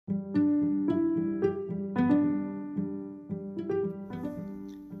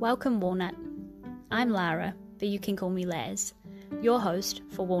Welcome, Walnut. I'm Lara, but you can call me Laz, your host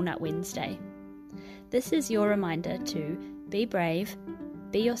for Walnut Wednesday. This is your reminder to be brave,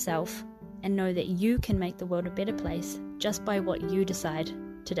 be yourself, and know that you can make the world a better place just by what you decide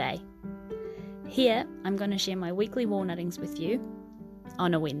today. Here, I'm going to share my weekly walnuttings with you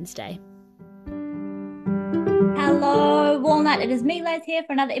on a Wednesday. Hello, Walnut. It is me, Laz, here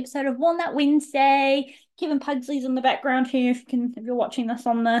for another episode of Walnut Wednesday. Kevin Pugsley's in the background here if you're watching this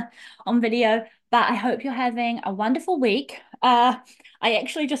on video. But I hope you're having a wonderful week. I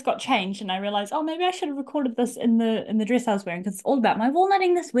actually just got changed and I realized, oh, maybe I should have recorded this in the dress I was wearing because it's all about my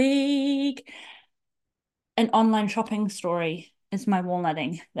walnutting this week. An online shopping story is my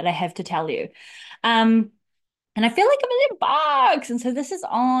walnutting that I have to tell you. And I feel like I'm in bugs. And so this is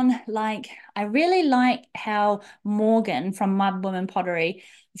on, I really like how Morgan from Mud Woman Pottery,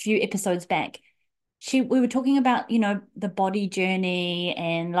 a few episodes back, we were talking about, the body journey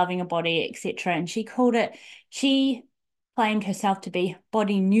and loving a body, etc. And she claimed herself to be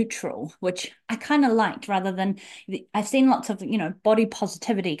body neutral, which I kind of liked rather than, I've seen lots of, body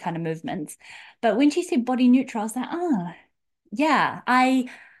positivity kind of movements. But when she said body neutral, I was like, oh, yeah, I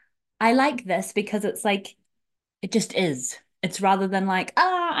like this because it's like, it just is. It's rather than like,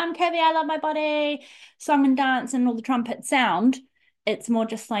 I'm curvy, I love my body, song and dance and all the trumpet sound. It's more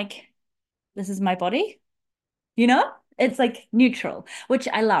just like, this is my body, you know? It's like neutral, which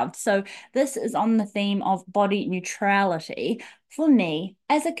I loved. So this is on the theme of body neutrality for me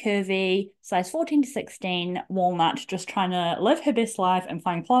as a curvy size 14 to 16 walnut, just trying to live her best life and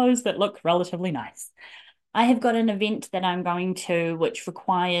find clothes that look relatively nice. I have got an event that I'm going to, which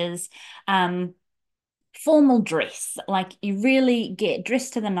requires formal dress. Like you really get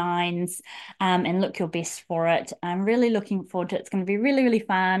dressed to the nines and look your best for it. I'm really looking forward to it. It's going to be really, really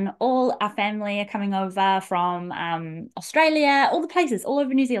fun. All our family are coming over from Australia, all the places, all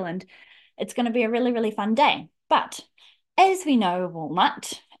over New Zealand. It's going to be a really, really fun day. But as we know,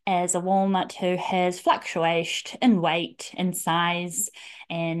 as a walnut who has fluctuated in weight and size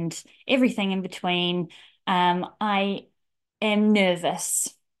and everything in between, I am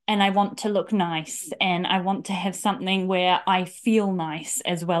nervous and I want to look nice and I want to have something where I feel nice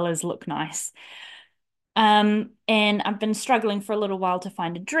as well as look nice. And I've been struggling for a little while to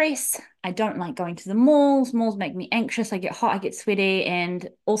find a dress. I don't like going to the malls. Malls make me anxious. I get hot, I get sweaty. And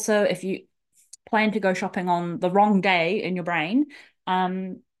also, if you plan to go shopping on the wrong day in your brain,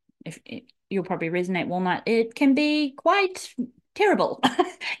 um, if you'll probably resonate, Walnut, it can be quite terrible.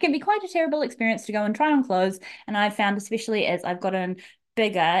 It can be quite a terrible experience to go and try on clothes. And I've found, especially as I've gotten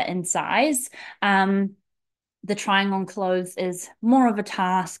bigger in size, the trying on clothes is more of a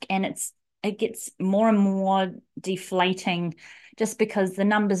task and it gets more and more deflating just because the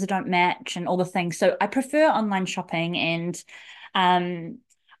numbers don't match and all the things. So I prefer online shopping and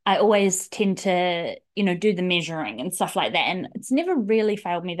I always tend to, do the measuring and stuff like that. And it's never really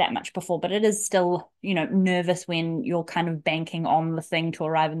failed me that much before, but it is still, nervous when you're kind of banking on the thing to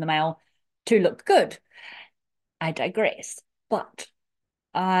arrive in the mail to look good. I digress. But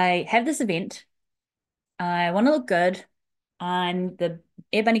I have this event. I want to look good. I'm the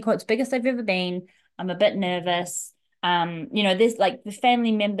Air Bunny quote's biggest I've ever been. I'm a bit nervous. There's like the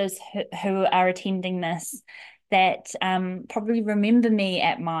family members who are attending this that probably remember me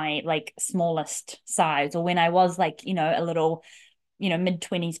at my like smallest size or when I was like, a little,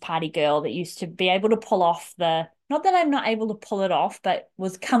 mid-20s party girl that used to be able to pull off not that I'm not able to pull it off, but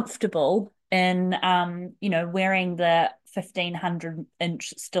was comfortable in wearing the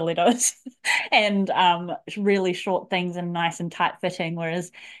 1,500-inch stilettos and really short things and nice and tight fitting.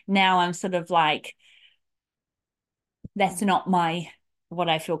 Whereas now I'm sort of like, that's not what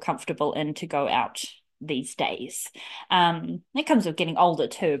I feel comfortable in to go out these days. It comes with getting older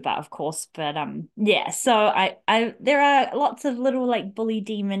too, but of course, yeah. So I there are lots of little like bully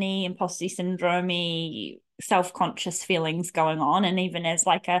demony, imposter syndrome self-conscious feelings going on, and even as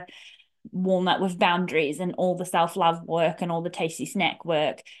like a walnut with boundaries and all the self-love work and all the tasty snack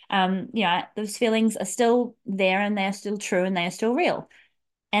work, those feelings are still there and they're still true and they are still real,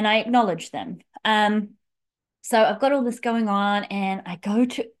 and I acknowledge them. So I've got all this going on and I go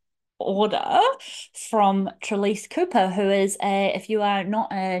to order from Trelise Cooper, who is if you are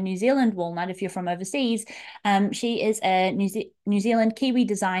not a New Zealand walnut, if you're from overseas, she is a New Zealand Kiwi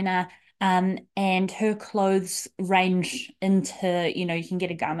designer. And her clothes range into, you can get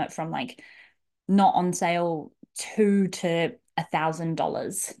a garment from like not on sale to $1,000,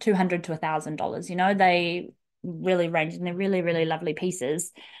 $200 to $1,000. They really range and they're really, really lovely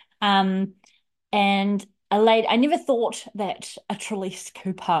pieces. And I never thought that a Trelise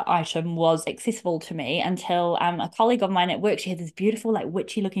Cooper item was accessible to me until a colleague of mine at work, she had this beautiful, like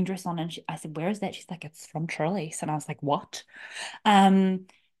witchy looking dress on, and I said, "Where is that?" She's like, "It's from Trelise," and I was like, "What?" Um,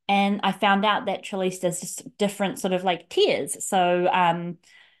 and I found out that Trelise does just different sort of like tiers. So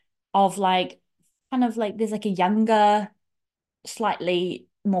of like kind of like there's like a younger, slightly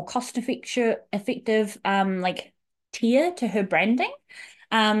more cost effective like tier to her branding.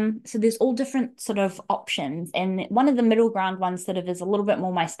 So there's all different sort of options, and one of the middle ground ones sort of is a little bit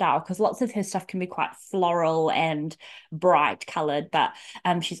more my style because lots of her stuff can be quite floral and bright colored, but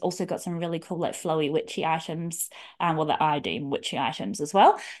she's also got some really cool like flowy witchy items, well that I deem witchy items as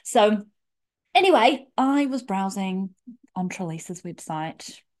well. So anyway, I was browsing on Trelise's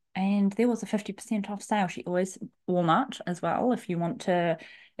website and there was a 50% off sale. She always, Walmart as well, if you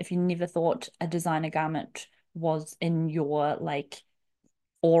never thought a designer garment was in your like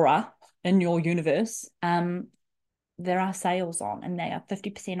aura, in your universe, there are sales on and they are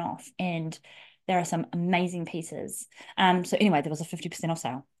 50% off and there are some amazing pieces. So anyway, there was a 50% off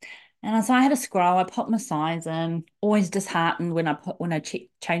sale. And so I had a scroll, I put my size in, always disheartened when I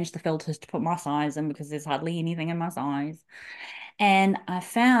change the filters to put my size in because there's hardly anything in my size. And I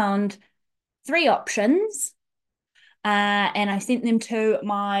found three options. And I sent them to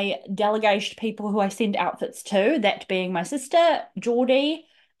my delegation people who I send outfits to, that being my sister, Geordie,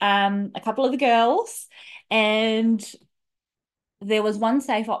 a couple of the girls, and there was one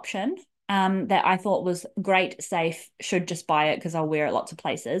safe option that I thought was great, safe, should just buy it because I'll wear it lots of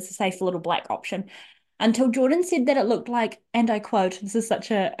places. Safe little black option. Until Jordan said that it looked like, and I quote, this is such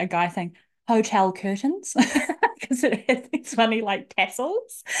a guy thing, hotel curtains, because it had these funny like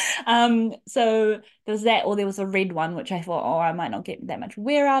tassels. So there was that, or there was a red one, which I thought, oh, I might not get that much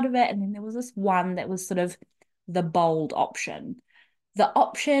wear out of it. And then there was this one that was sort of the bold option. The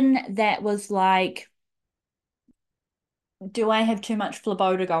option that was like, do I have too much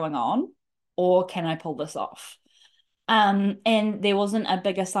phleботah going on or can I pull this off? And there wasn't a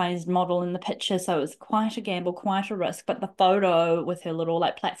bigger sized model in the picture, so it was quite a gamble, quite a risk. But the photo with her little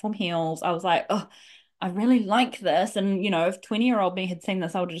like platform heels, I was like, oh, I really like this. And if 20-year-old me had seen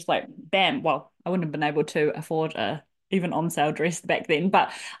this, I would have just like, bam. Well, I wouldn't have been able to afford a even on sale dress back then.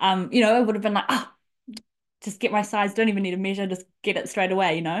 But it would have been like, just get my size, don't even need a measure, just get it straight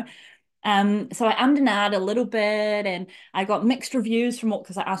away. So I ummed and ahed a little bit and I got mixed reviews from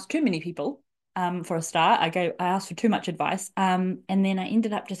because I asked too many people for a start. I asked for too much advice. And then I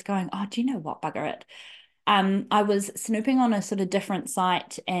ended up just going, oh, do you know what, bugger it. I was snooping on a sort of different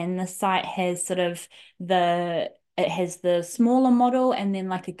site and the site has sort of it has the smaller model and then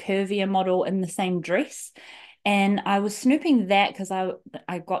like a curvier model in the same dress. And I was snooping that because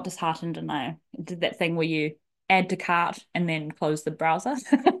I got disheartened and I did that thing where you add to cart and then close the browser.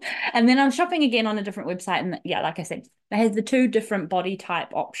 And then I'm shopping again on a different website. And yeah, like I said, it has the two different body type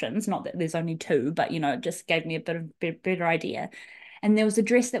options. Not that there's only two, but it just gave me a bit of better idea. And there was a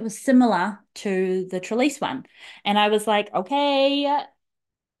dress that was similar to the Trelise one. And I was like, okay,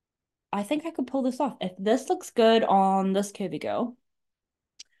 I think I could pull this off. If this looks good on this curvy girl,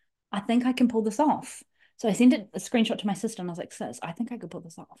 I think I can pull this off. So I sent a screenshot to my sister and I was like, sis, I think I could pull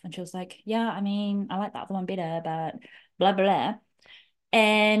this off. And she was like, yeah, I mean, I like the other one better, but blah, blah, blah.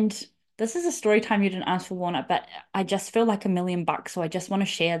 And this is a story time you didn't ask for, Warner, but I just feel like $1,000,000. So I just want to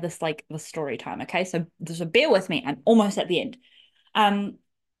share this, like the story time. Okay. So bear with me. I'm almost at the end. Um,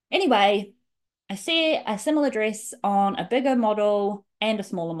 anyway, I see a similar dress on a bigger model and a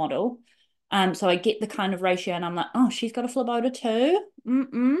smaller model. So I get the kind of ratio and I'm like, oh, she's got a phleботah too.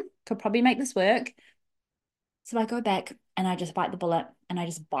 Could probably make this work. So I go back and I just bite the bullet and I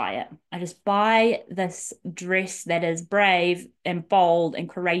just buy it. I just buy this dress that is brave and bold and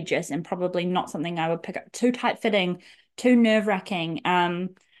courageous and probably not something I would pick up, too tight fitting, too nerve-wracking,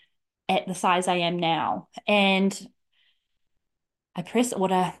 at the size I am now. And I press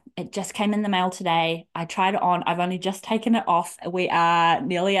order. It just came in the mail today. I tried it on. I've only just taken it off. We are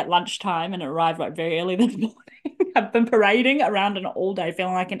nearly at lunchtime and it arrived like very early this morning. I've been parading around it all day,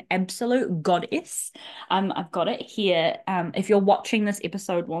 feeling like an absolute goddess. I've got it here. If you're watching this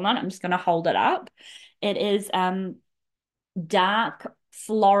episode, Walnut, I'm just gonna hold it up. It is dark,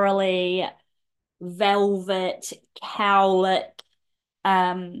 florally, velvet,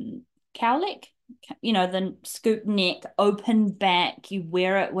 um cowlick, the scoop neck, open back. You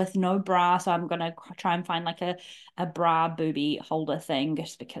wear it with no bra, so I'm gonna try and find like a bra booby holder thing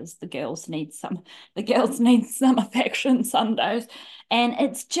just because the girls need some affection Sundays, and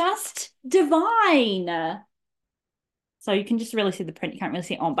it's just divine. So you can just really see the print. You can't really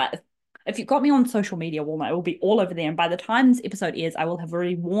see it on, but If you've got me on social media, Walnut, it will be all over there. And by the time this episode airs, I will have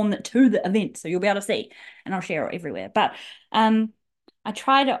already worn it to the event. So you'll be able to see and I'll share it everywhere. But I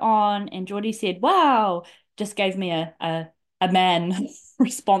tried it on and Geordie said, wow, just gave me a man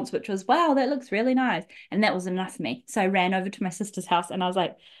response, which was, wow, that looks really nice. And that was enough for me. So I ran over to my sister's house and I was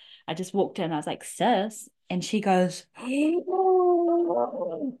like, I just walked in, I was like, sis. And she goes,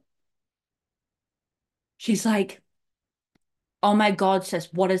 she's like, oh my God, sis,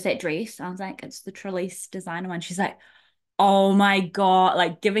 what is that dress? I was like, it's the Trelise designer one. She's like, oh my God,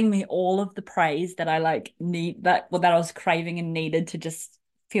 like giving me all of the praise that I like need that well, that I was craving and needed to just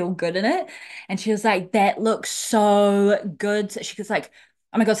feel good in it. And she was like, that looks so good. So she was like,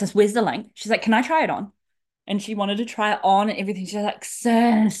 oh my God, sis, where's the link? She's like, can I try it on? And she wanted to try it on and everything. She's like,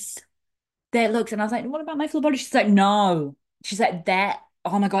 sis, that looks, and I was like, what about my full body? She's like, no. She's like, that,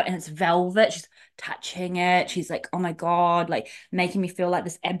 oh my God, and it's velvet. She's touching it. She's like, oh my God, like making me feel like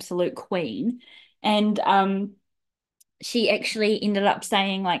this absolute queen. And she actually ended up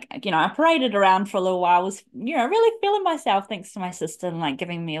saying, like, I paraded around for a little while, was, really feeling myself thanks to my sister and like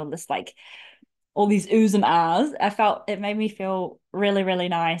giving me all this like all these oohs and ahs. I felt it made me feel really, really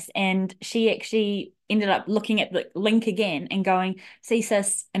nice. And she actually ended up looking at the link again and going, see,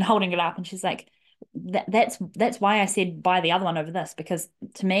 sis, and holding it up. And she's like, that's why I said buy the other one over this, because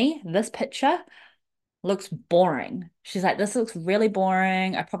to me, this picture looks boring. She's like, this looks really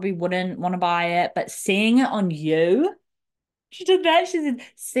boring. I probably wouldn't want to buy it, but seeing it on you, she did that. She said,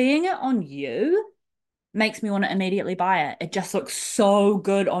 seeing it on you makes me want to immediately buy it. It just looks so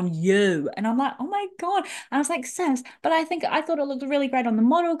good on you. And I'm like, oh my God. And I was like, sis, but I thought it looked really great on the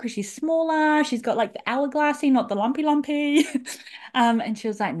model because she's smaller. She's got like the hourglassy, not the lumpy. And she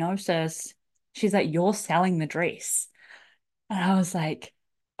was like, no, sis. She's like, you're selling the dress. And I was like,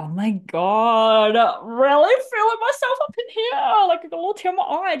 oh my God, really feeling myself up in here. Like a little tear in my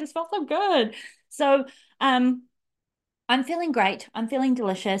eye. It just felt so good. So, I'm feeling great. I'm feeling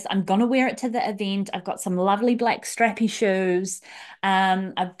delicious. I'm gonna wear it to the event. I've got some lovely black strappy shoes.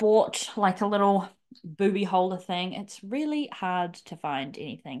 I bought like a little booby holder thing. It's really hard to find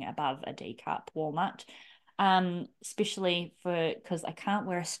anything above a D cup walnut. Especially for because I can't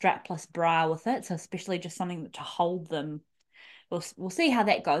wear a strapless bra with it. So especially just something to hold them. We'll see how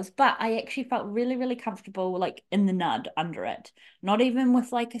that goes. But I actually felt really, really comfortable like in the nud under it. Not even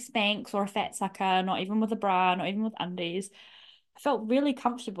with like a Spanx or a fat sucker, not even with a bra, not even with undies. I felt really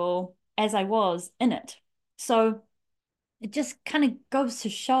comfortable as I was in it. So it just kind of goes to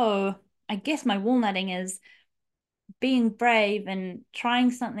show, I guess my walnutting is being brave and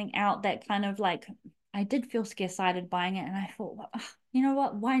trying something out that kind of like I did feel scarce-sighted buying it, and I thought, well, you know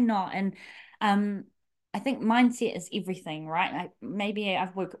what, why not? And um I think mindset is everything, right? Maybe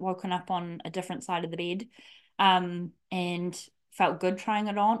I've woken up on a different side of the bed and felt good trying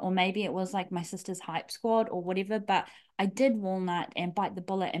it on, or maybe it was like my sister's hype squad or whatever, but I did walnut and bite the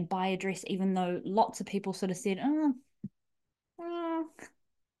bullet and buy a dress, even though lots of people sort of said, oh, mm,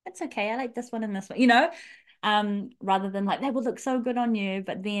 it's okay. I like this one and this one, rather than like that would look so good on you.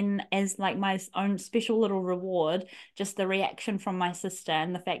 But then as like my own special little reward, just the reaction from my sister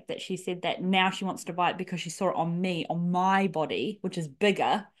and the fact that she said that now she wants to buy it because she saw it on me, on my body, which is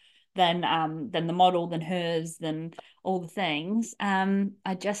bigger than the model, than hers, than all the things.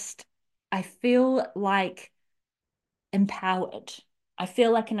 I feel like empowered. I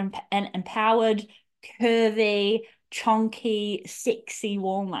feel like an empowered, curvy, chunky, sexy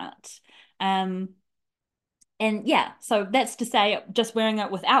walnut. Um, and yeah, so that's to say, just wearing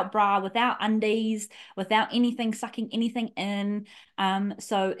it without bra, without undies, without anything sucking anything in.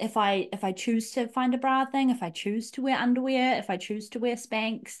 So if I choose to find a bra thing, if I choose to wear underwear, if I choose to wear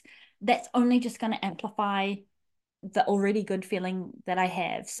Spanx, that's only just going to amplify the already good feeling that I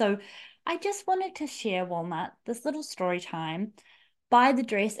have. So I just wanted to share, Walnut, this little story time. Buy the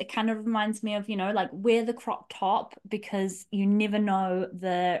dress. It kind of reminds me of, like wear the crop top, because you never know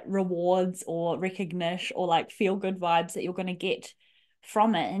the rewards or recognition or like feel good vibes that you're going to get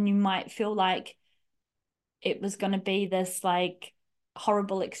from it. And you might feel like it was going to be this like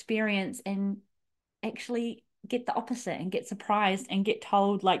horrible experience and actually get the opposite and get surprised and get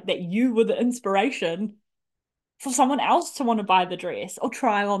told like that you were the inspiration for someone else to want to buy the dress or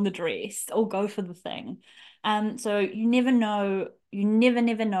try on the dress or go for the thing. So you never know, you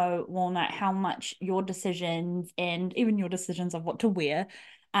never know, Walnut, how much your decisions and even your decisions of what to wear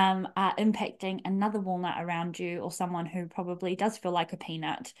are impacting another walnut around you or someone who probably does feel like a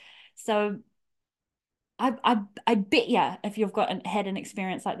peanut. So I bet you if you've had an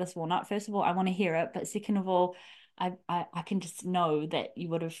experience like this, Walnut, first of all, I want to hear it. But second of all, I can just know that you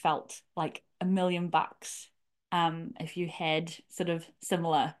would have felt like $1,000,000 if you had sort of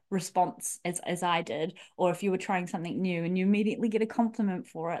similar response as I did, or if you were trying something new and you immediately get a compliment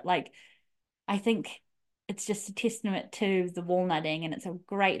for it. Like, I think it's just a testament to the walnutting, and it's a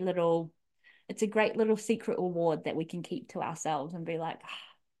great little secret reward that we can keep to ourselves and be like,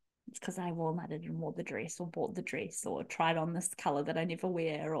 it's because I walnutted and wore the dress or bought the dress or tried on this color that I never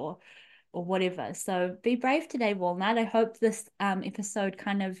wear or whatever. So be brave today, Walnut. I hope this episode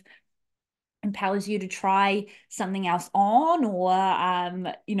kind of empowers you to try something else on, or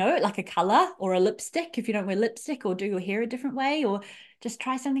like a color or a lipstick if you don't wear lipstick, or do your hair a different way, or just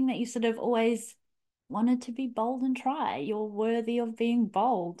try something that you sort of always wanted to be bold and try. You're worthy of being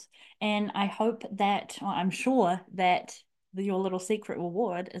bold. And I hope that, or I'm sure that your little secret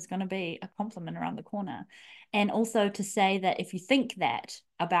reward is going to be a compliment around the corner. And also to say that if you think that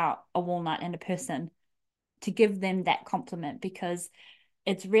about a walnut and a person, to give them that compliment, because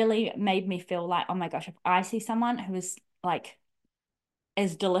it's really made me feel like, oh my gosh, if I see someone who is like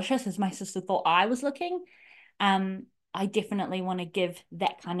as delicious as my sister thought I was looking, I definitely want to give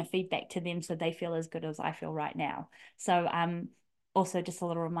that kind of feedback to them so they feel as good as I feel right now. So also just a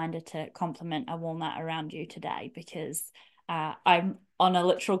little reminder to compliment a walnut around you today, because I'm on a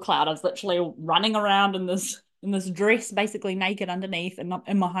literal cloud. I was literally running around in this dress, basically naked underneath, and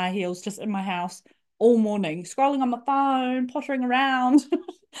in my high heels, just in my house all morning, scrolling on my phone, pottering around.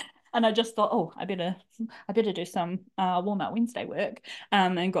 And I just thought, oh, I better do some Walnut Wednesday work,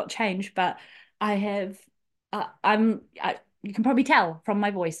 and got changed. But I have, you can probably tell from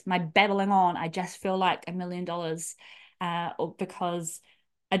my voice, my babbling on. I just feel like $1,000,000, because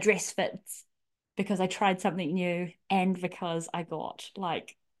a dress fits, because I tried something new, and because I got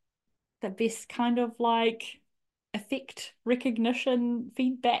like the best kind of like effect recognition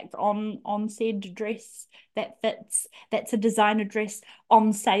feedback on said dress that fits, that's a designer dress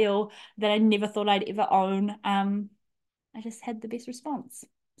on sale that I never thought I'd ever own. I just had the best response.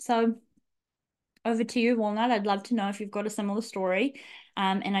 So over to you, Walnut. I'd love to know if you've got a similar story.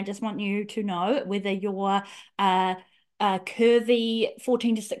 And I just want you to know whether you're a curvy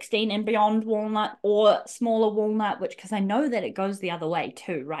 14 to 16 and beyond walnut, or smaller walnut, which, because I know that it goes the other way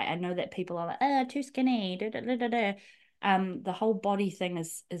too, right? I know that people are like, too skinny. Da, da, da, da, da. The whole body thing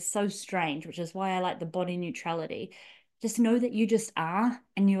is so strange, which is why I like the body neutrality. Just know that you just are,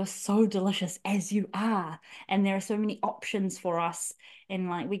 and you are so delicious as you are. And there are so many options for us. And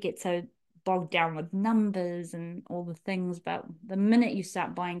like, we get so bogged down with numbers and all the things, but the minute you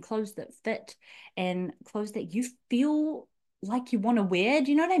start buying clothes that fit and clothes that you feel like you want to wear, do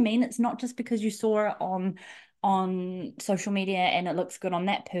you know what I mean? It's not just because you saw it on social media and it looks good on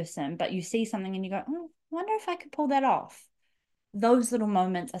that person, but you see something and you go, oh, I wonder if I could pull that off. Those little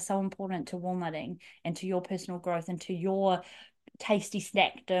moments are so important to walnutting and to your personal growth and to your tasty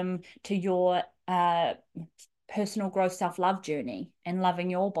snackdom, to your personal growth, self-love journey, and loving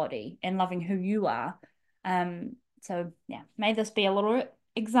your body and loving who you are. So yeah, may this be a little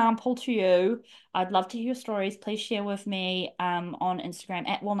example to you. I'd love to hear your stories. Please share with me on Instagram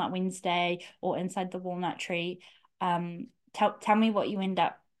at Walnut Wednesday or Inside the Walnut Tree. Tell me what you end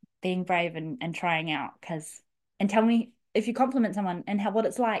up being brave and trying out, and tell me if you compliment someone and what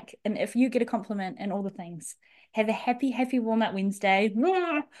it's like, and if you get a compliment and all the things. Have a happy Walnut Wednesday.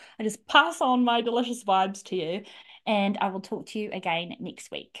 I just pass on my delicious vibes to you, and I will talk to you again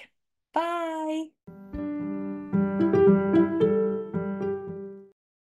next week. Bye.